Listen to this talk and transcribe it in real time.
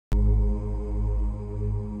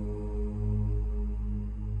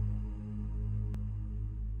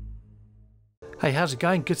Hey, how's it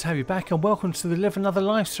going? Good to have you back and welcome to the Live Another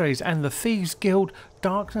Life series and the Thieves Guild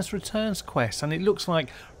Darkness Returns quest. And it looks like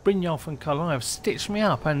Brynjolf and Carlisle have stitched me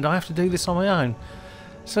up and I have to do this on my own.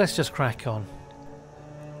 So let's just crack on.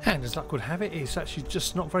 And as luck would have it, it's actually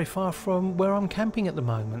just not very far from where I'm camping at the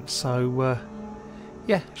moment. So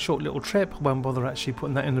yeah, short little trip. I won't bother actually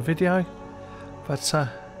putting that in the video. But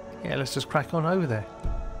yeah, let's just crack on over there.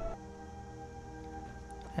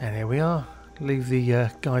 And here we are. Leave the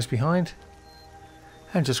guys behind.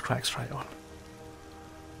 And just crack straight on.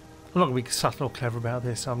 I'm not going to be subtle or clever about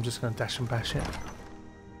this, so I'm just going to dash and bash it.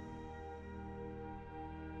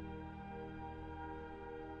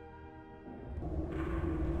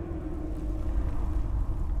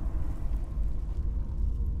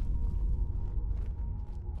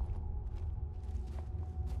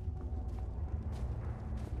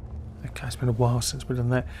 Okay, it's been a while since we've done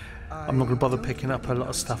that. I'm not going to bother picking up a lot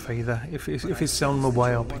of stuff either. If it's on the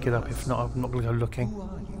way, I'll pick it up. If not, I'm not going to go looking.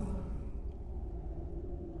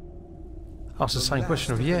 Ask the same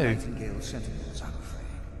question of you.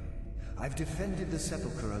 I've defended the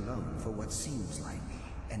sepulchre alone for what seems like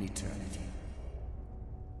an eternity.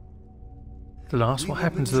 The last, what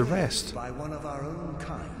happened to the rest? By one of our own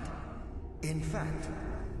kind. In fact,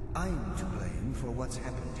 I'm to blame for what's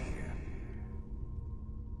happened here.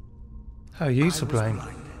 How are you to blame?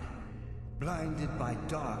 Blinded by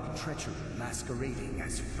dark treachery masquerading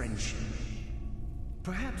as friendship.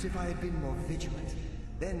 Perhaps if I had been more vigilant,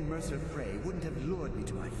 then Mercer Frey wouldn't have lured me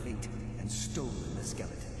to my fate and stolen the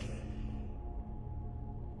skeleton key.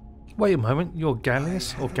 Wait a moment, you're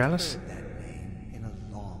Gallius or Gallus? I've heard that name in a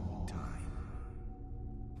long time.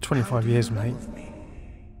 25 years, mate. Me?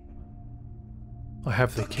 I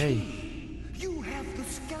have the key. You have the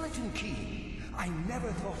skeleton key. I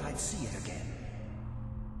never thought I'd see it again.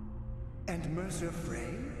 And Mercer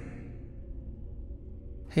Frey?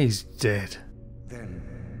 He's dead. Then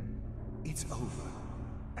it's over,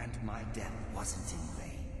 and my death wasn't in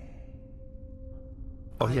vain.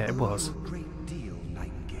 Oh yeah, it was. A great deal,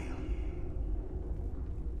 Nightingale.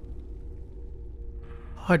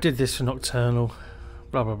 I did this for Nocturnal.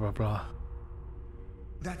 Blah blah blah blah.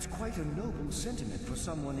 That's quite a noble sentiment for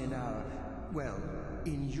someone in our, well,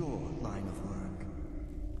 in your line of work.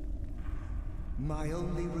 My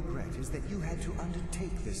only regret is that you had to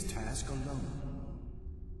undertake this task alone.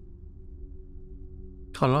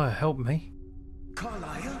 Carlisle helped me.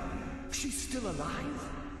 Carlisle? She's still alive?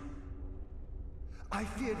 I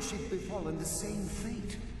feared she'd befallen the same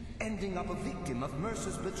fate, ending up a victim of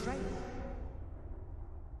Mercer's betrayal.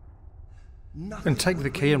 And take the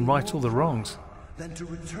key and right all the wrongs. Than to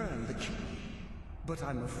return the key. But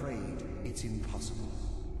I'm afraid it's impossible.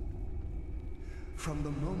 From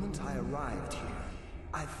the moment I arrived here,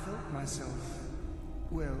 I felt myself,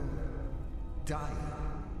 well, dying.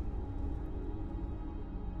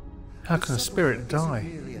 How can a spirit die?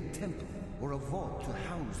 Isn't merely a temple or a vault to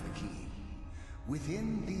house the key.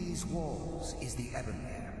 Within these walls is the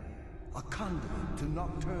Evermare, a conduit to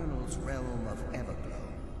Nocturnal's realm of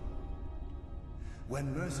Everglow.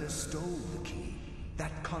 When Mercer stole the key,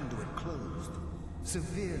 that conduit closed,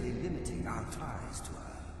 severely limiting our ties to her.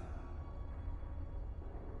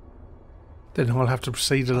 Then I'll have to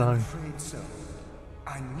proceed alone. I'm afraid so.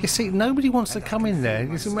 You see, nobody wants to come in there.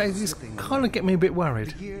 It's kind of getting me a bit worried.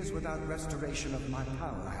 The years without restoration of my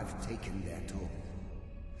power have taken their toll.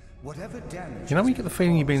 Whatever damage, You know when you get the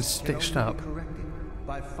feeling you're being stitched up? corrected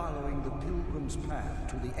by following the pilgrim's path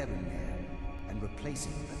to the Evermare and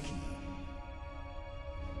replacing the key.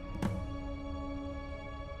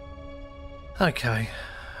 Okay.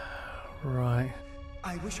 Right.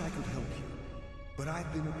 I wish I could help you, but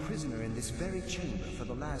I've been a prisoner in this very chamber for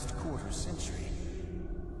the last quarter century.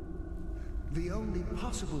 The only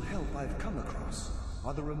possible help I've come across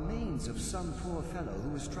are the remains of some poor fellow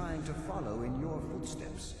who is trying to follow in your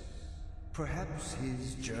footsteps. Perhaps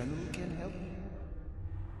his journal can help?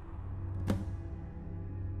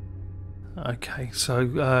 Okay, so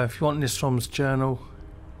if you want Nisrom's journal,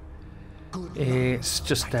 it's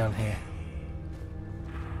just down here.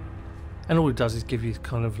 And all it does is give you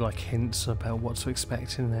kind of like hints about what to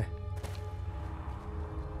expect in there.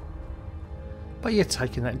 But you're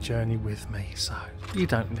taking that journey with me, so you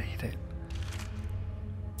don't need it.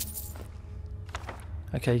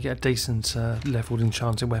 Okay, you get a decent leveled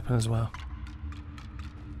enchanted weapon as well.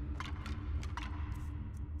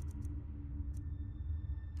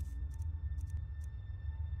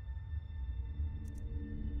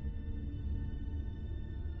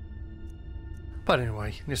 But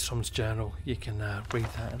anyway, Nisrom's journal, you can read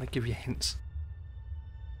that and it'll give you hints.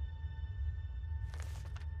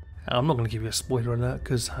 I'm not going to give you a spoiler alert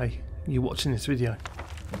because, hey, you're watching this video.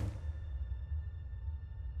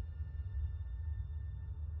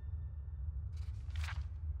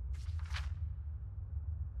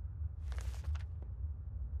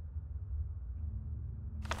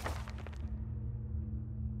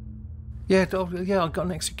 Yeah, yeah, I got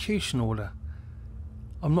an execution order.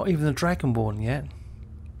 I'm not even a Dragonborn yet.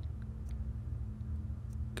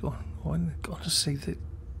 Go on, I got to see that.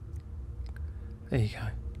 There you go.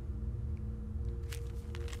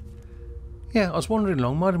 Yeah, I was wandering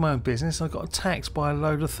along, minding my own business. I got attacked by a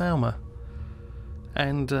load of Thalma.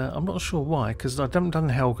 And I'm not sure why, because I haven't done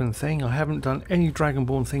the Helgen thing. I haven't done any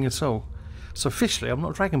Dragonborn thing at all. So officially, I'm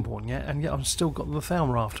not Dragonborn yet, and yet I've still got the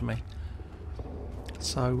Thalma after me.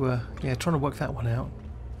 So, yeah, trying to work that one out.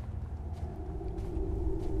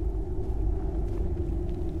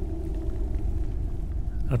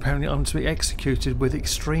 And apparently I'm to be executed with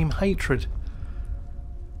extreme hatred.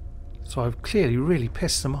 So I've clearly really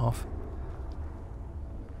pissed them off.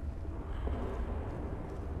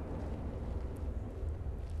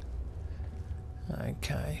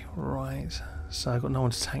 Okay, right. So I've got no one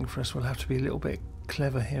to tank for us. We'll have to be a little bit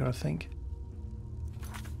clever here, I think.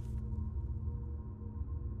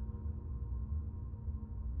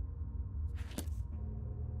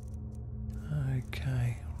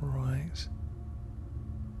 Okay, right.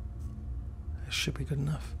 This should be good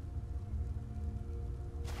enough.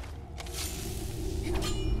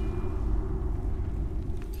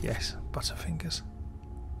 Yes, Butterfingers.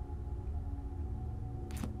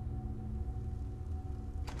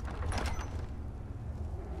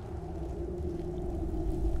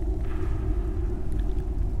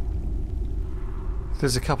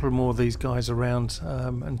 There's a couple more of these guys around,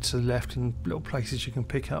 and to the left, in little places you can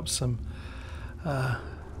pick up some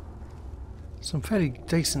fairly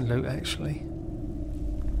decent loot, actually.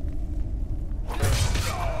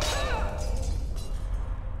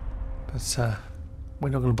 But we're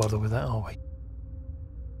not going to bother with that, are we?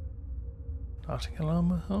 Article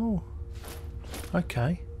armor. Oh,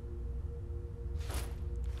 okay.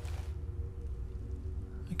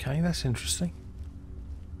 Okay, that's interesting.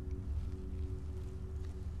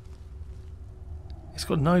 It's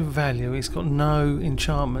got no value, it's got no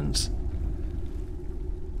enchantments.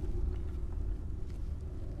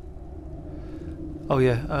 Oh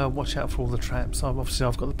yeah, watch out for all the traps. Obviously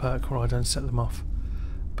I've got the perk where I don't set them off.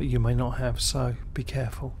 But you may not have, so be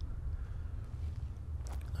careful.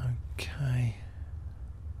 Okay.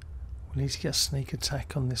 We need to get a sneak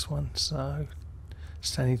attack on this one, so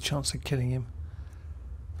standing a chance of killing him.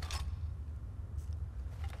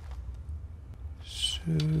 So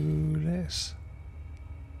let's...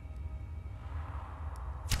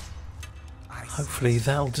 Hopefully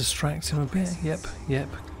that'll distract him a bit. Yep.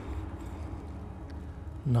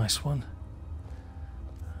 Nice one.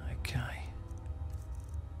 Okay.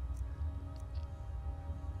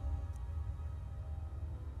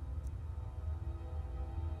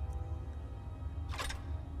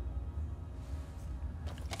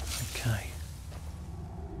 Okay.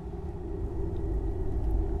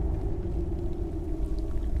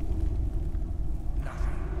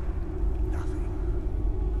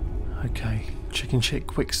 Okay, chicken shit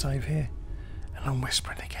quick save here, and I'm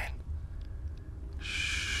whispering again.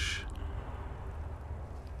 Shh.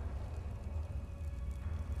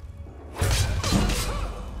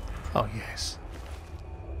 Oh yes.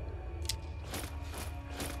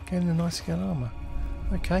 Getting the nice gun armor.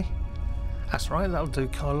 Okay, that's right. That'll do,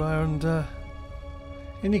 Carlo, and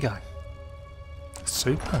in you go.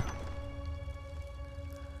 Super.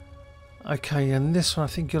 Okay, and this one I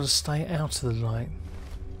think you've got to stay out of the light.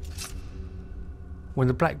 When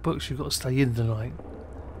the black books, you've got to stay in the light.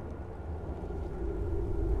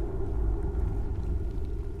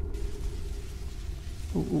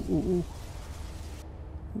 Ooh.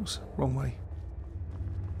 Oops, wrong way.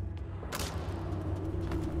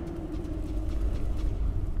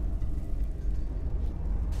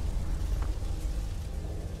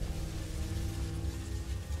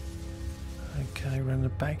 Okay, around the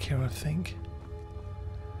back here, I think.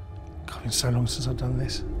 God, it's so long since I've done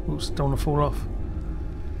this. Oops, don't want to fall off.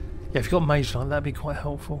 Yeah, if you've got Mage Light, that'd be quite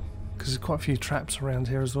helpful, because there's quite a few traps around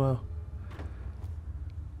here as well.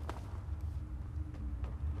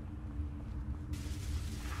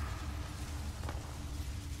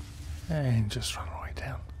 And just run right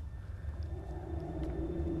down.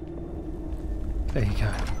 There you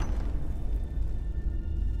go.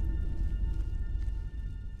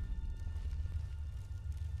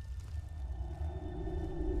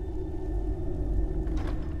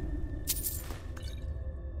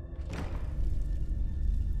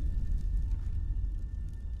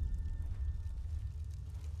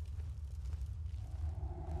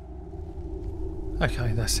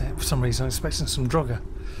 Okay, that's it. For some reason I'm expecting some Drogger.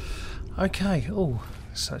 Okay, oh,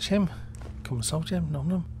 search him. Common Soul Gem, nom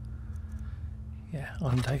nom. Yeah,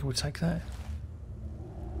 Undertaker would take that.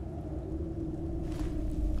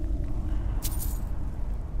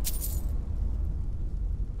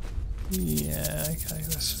 Yeah, okay,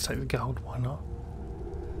 let's just take the gold, why not?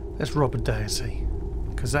 Let's rob a deity,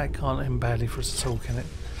 because that can't end badly for us at all, can it?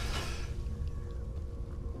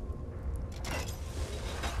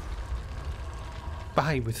 But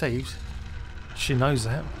hey, with thieves, she knows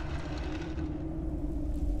that.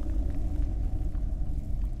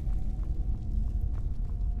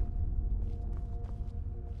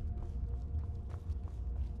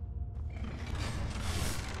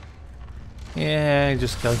 Yeah,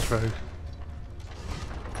 just go through.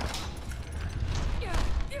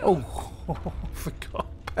 Oh, I forgot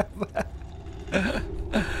about that.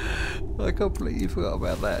 I completely forgot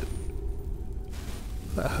about that.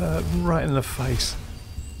 That hurt right in the face.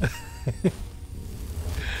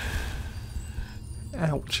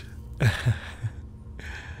 Ouch.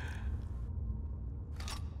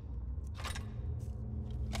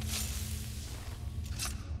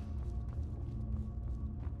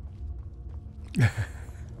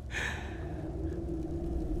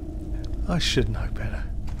 I should know better.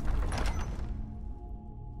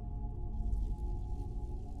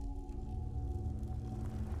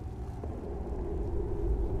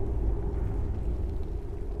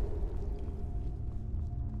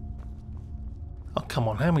 Oh, come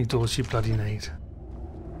on, how many doors do you bloody need?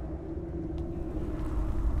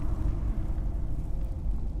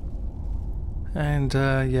 And,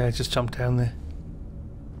 yeah, just jump down there.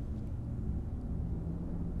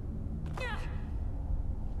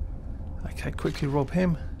 Okay, quickly rob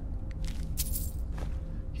him.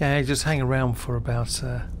 Yeah, just hang around for about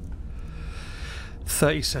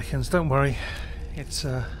 30 seconds. Don't worry, it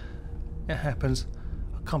happens.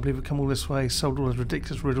 I can't believe it come all this way. Solved all those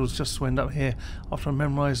ridiculous riddles just to end up here. After I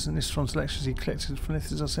memorised Nistron's lectures he collected from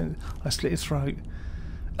this, I slit his throat.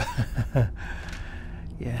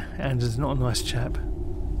 Yeah, Anders is not a nice chap.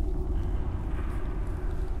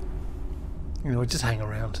 You know, just hang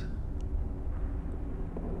around.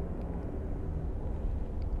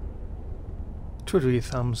 Twiddle your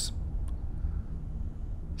thumbs.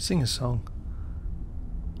 Sing a song.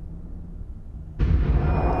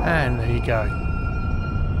 And there you go.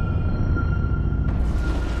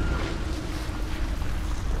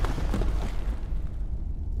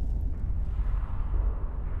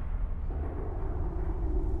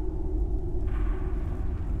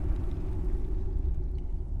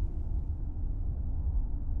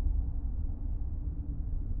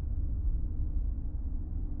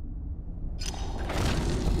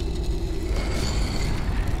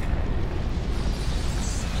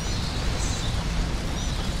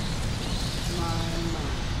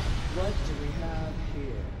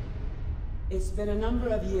 It's been a number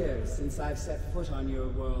of years since I've set foot on your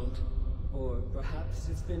world. Or perhaps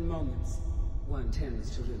it's been moments. One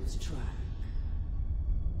tends to lose track.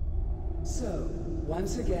 So,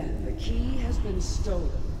 once again, the key has been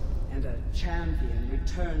stolen, and a champion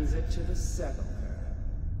returns it to the sepulchre.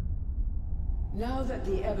 Now that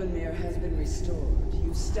the Ebonmere has been restored,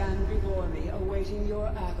 you stand before me awaiting your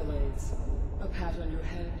accolades. A pat on your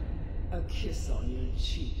head, a kiss on your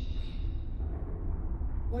cheek.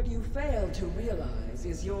 What you fail to realize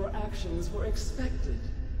is your actions were expected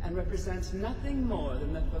and represent nothing more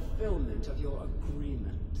than the fulfillment of your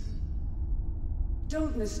agreement.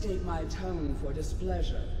 Don't mistake my tone for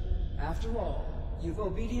displeasure. After all, you've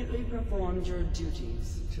obediently performed your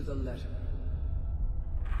duties to the letter.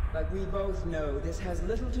 But we both know this has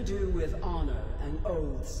little to do with honor and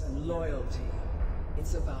oaths and loyalty.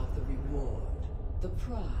 It's about the reward, the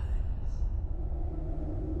prize.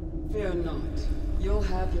 Fear not. You'll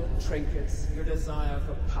have your trinkets, your desire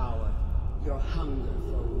for power, your hunger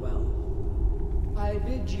for wealth. I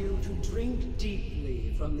bid you to drink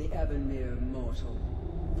deeply from the Ebonmere mortal,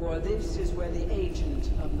 for this is where the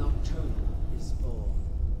agent of Nocturnal is born.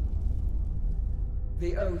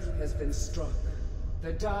 The oath has been struck,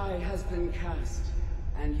 the die has been cast,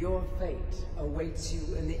 and your fate awaits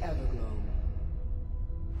you in the Evergloam.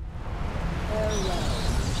 Farewell.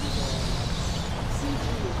 See to it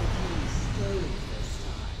that you stay this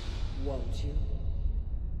time, won't you?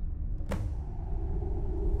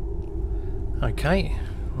 Okay,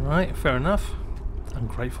 right, fair enough.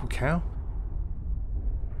 Ungrateful cow.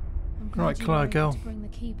 I'm glad Right, you Clara were able girl. to bring the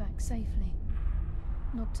key back safely.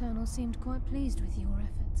 Nocturnal seemed quite pleased with your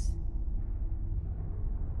efforts.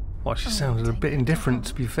 Well, she I sounded a take bit that to indifferent, heart.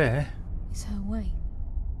 to be fair. It's her way.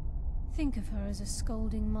 Think of her as a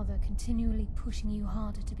scolding mother continually pushing you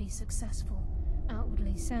harder to be successful,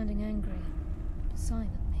 outwardly sounding angry, but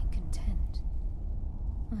silently content.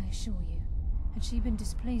 I assure you, had she been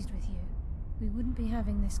displeased with you, we wouldn't be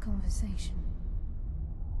having this conversation.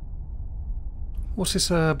 What's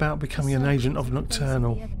this about becoming an agent of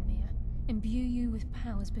Nocturnal? The Ebonmere, imbue you with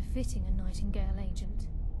powers befitting a Nightingale agent.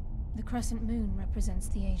 The crescent moon represents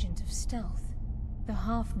the agent of stealth, the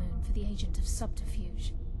half moon for the agent of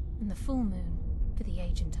subterfuge, and the full moon for the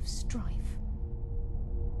agent of strife.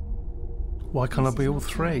 Why can't I be all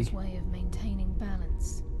three? This way of maintaining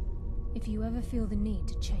balance. If you ever feel the need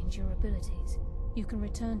to change your abilities, you can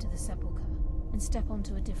return to the Sepulchre and step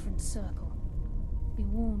onto a different circle. Be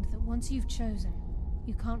warned that once you've chosen,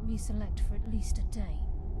 you can't reselect for at least a day.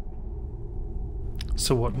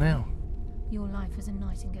 So what now? Your life as a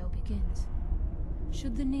Nightingale begins.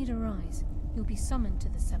 Should the need arise, you'll be summoned to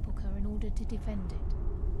the Sepulchre in order to defend it.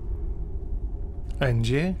 And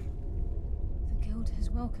you? The Guild has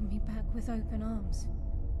welcomed me back with open arms.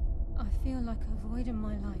 I feel like a void in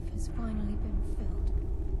my life has finally been filled.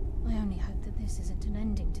 I only hope that this isn't an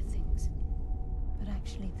ending to things, but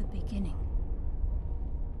actually the beginning.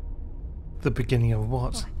 The beginning of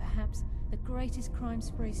what? Why, perhaps the greatest crime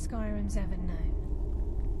spree Skyrim's ever known.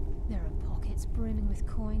 There are pockets brimming with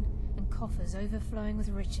coin and coffers overflowing with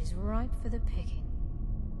riches ripe for the picking.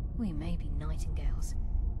 We may be Nightingales,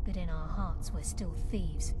 but in our hearts we're still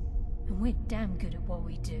thieves, and we're damn good at what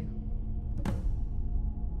we do.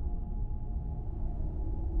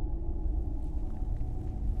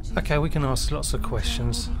 Okay, we can ask lots of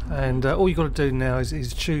questions, and all you got to do now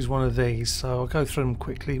is choose one of these. So I'll go through them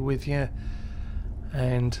quickly with you.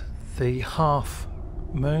 And the half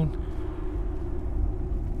moon.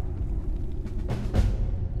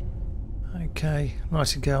 Okay,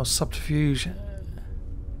 Nightingale subterfuge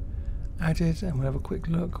added, and we'll have a quick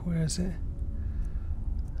look. Where is it?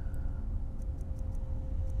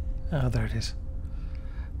 Ah, there it is.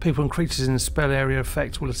 People and creatures in the spell area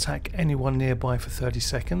effect will attack anyone nearby for 30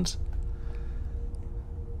 seconds.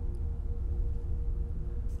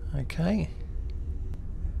 Okay.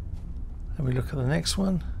 Then we look at the next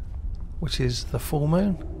one, which is the full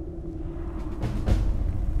moon.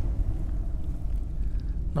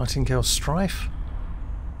 Nightingale strife.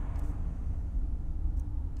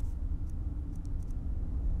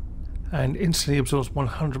 And instantly absorbs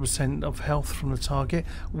 100% of health from the target,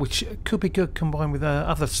 which could be good combined with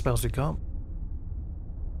other spells we got.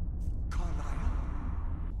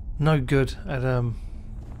 No good at a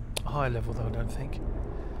higher level though, I don't think.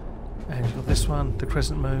 And you've got this one, the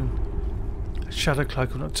Crescent Moon, Shadow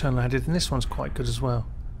Cloak of Nocturnal added, and this one's quite good as well.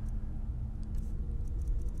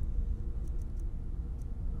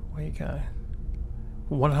 Where you go.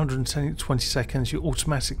 120 seconds, you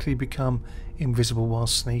automatically become invisible while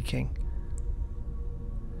sneaking.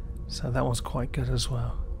 So that one's quite good as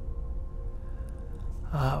well.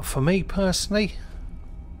 For me personally,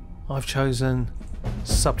 I've chosen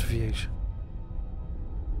subterfuge.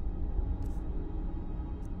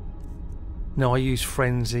 Now I use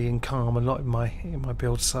frenzy and calm a lot in my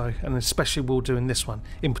build, so, and especially will do in this one,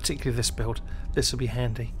 in particular this build. This will be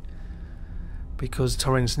handy because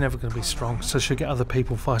Torren's never going to be strong, so she'll get other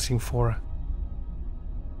people fighting for her.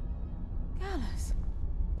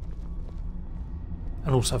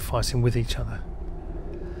 And also fighting with each other.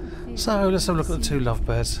 So let's have a look at the two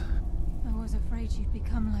lovebirds. I was afraid you'd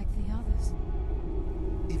become like the others.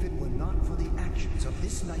 If it were not for the actions of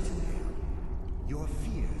this Nightingale, your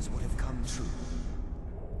fears would have come true.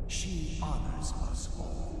 She honors us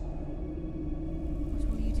all. What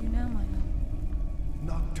will you do now, my lord?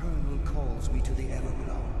 Nocturnal calls me to the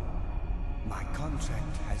Everglow. My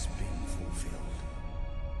contract has been fulfilled.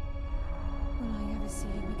 Will I ever see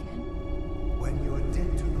you again? When your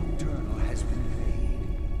debt to Nocturnal has been paid,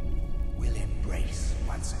 we'll embrace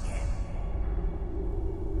once again.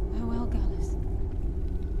 Farewell, Gallus.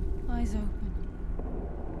 Eyes open.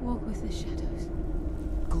 Walk with the shadows.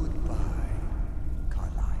 Goodbye,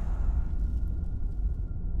 Carlisle.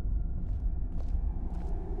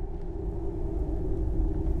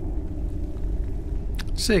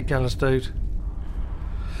 See you, Gallus, dude.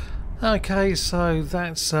 Okay, so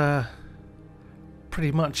that's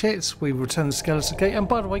pretty much it. We return the skeleton key, and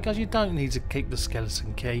by the way guys, you don't need to keep the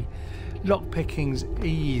skeleton key. Lockpicking's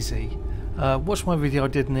easy. Watch my video I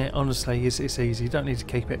did in it. Honestly, it's easy. You don't need to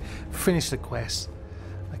keep it. Finish the quest.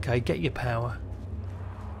 Okay, get your power.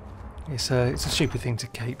 It's a stupid thing to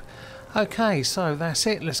keep. Okay, so that's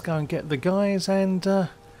it. Let's go and get the guys, and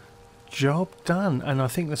job done. And I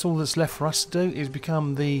think that's all that's left for us to do is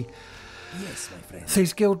become the Yes, my friend.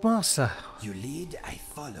 Thieves Guild Master. You lead, I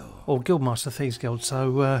follow. Or Guildmaster Thieves Guild.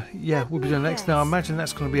 So yeah, we'll be doing next. Now I imagine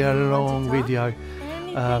that's going to be a long video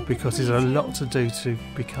because there's a lot to do to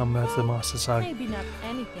become the Master. So Maybe not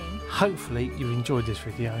anything. hopefully you enjoyed this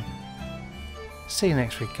video. See you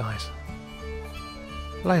next week, guys.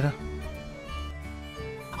 Later.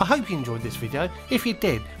 I hope you enjoyed this video. If you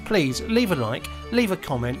did, please leave a like, leave a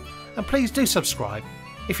comment, and please do subscribe.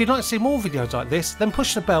 If you'd like to see more videos like this, then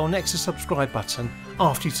push the bell next to the subscribe button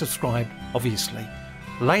after you subscribe, obviously.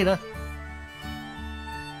 Later.